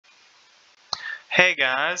Hey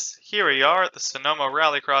guys, here we are at the Sonoma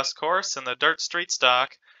Rallycross course in the dirt street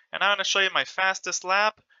stock, and I'm going to show you my fastest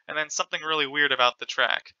lap and then something really weird about the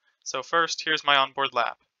track. So first, here's my onboard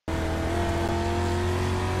lap.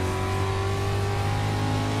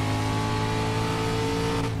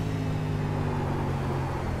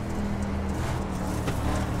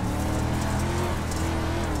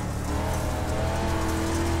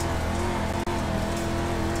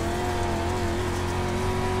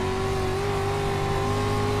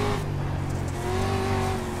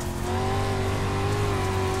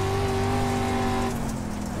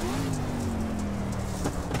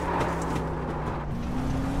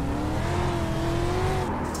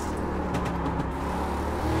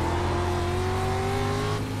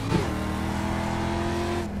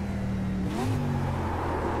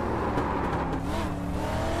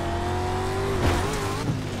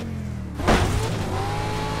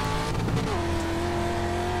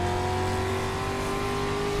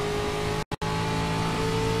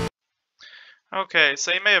 Okay,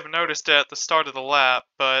 so you may have noticed it at the start of the lap,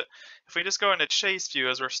 but if we just go into chase view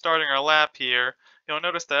as we're starting our lap here, you'll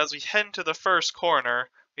notice that as we head into the first corner,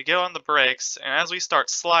 we get on the brakes, and as we start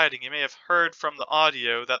sliding, you may have heard from the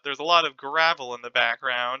audio that there's a lot of gravel in the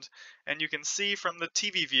background, and you can see from the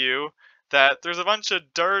TV view that there's a bunch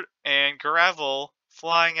of dirt and gravel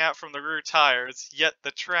flying out from the rear tires, yet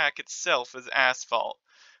the track itself is asphalt.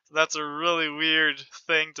 That's a really weird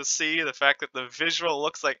thing to see, the fact that the visual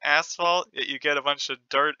looks like asphalt, yet you get a bunch of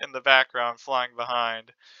dirt in the background flying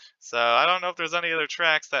behind. So I don't know if there's any other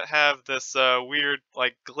tracks that have this weird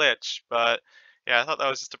like glitch, but yeah, I thought that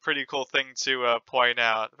was just a pretty cool thing to point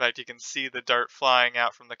out. In fact, you can see the dirt flying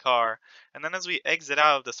out from the car. And then as we exit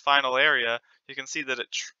out of this final area, you can see that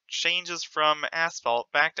it changes from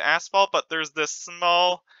asphalt back to asphalt, but there's this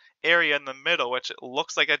small area in the middle which it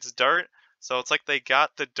looks like it's dirt. So it's like they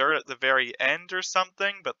got the dirt at the very end or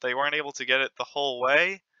something, but they weren't able to get it the whole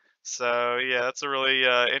way. So yeah, that's a really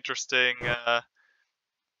interesting,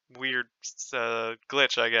 weird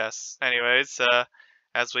glitch, I guess. Anyways,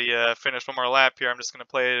 as we finish one more lap here, I'm just going to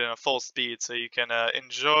play it in a full speed so you can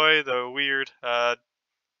enjoy the weird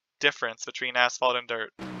difference between asphalt and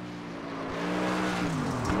dirt.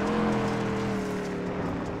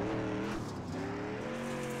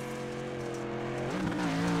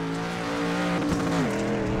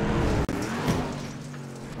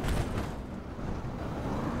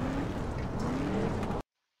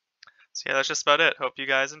 So yeah, that's just about it. Hope you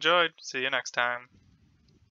guys enjoyed. See you next time.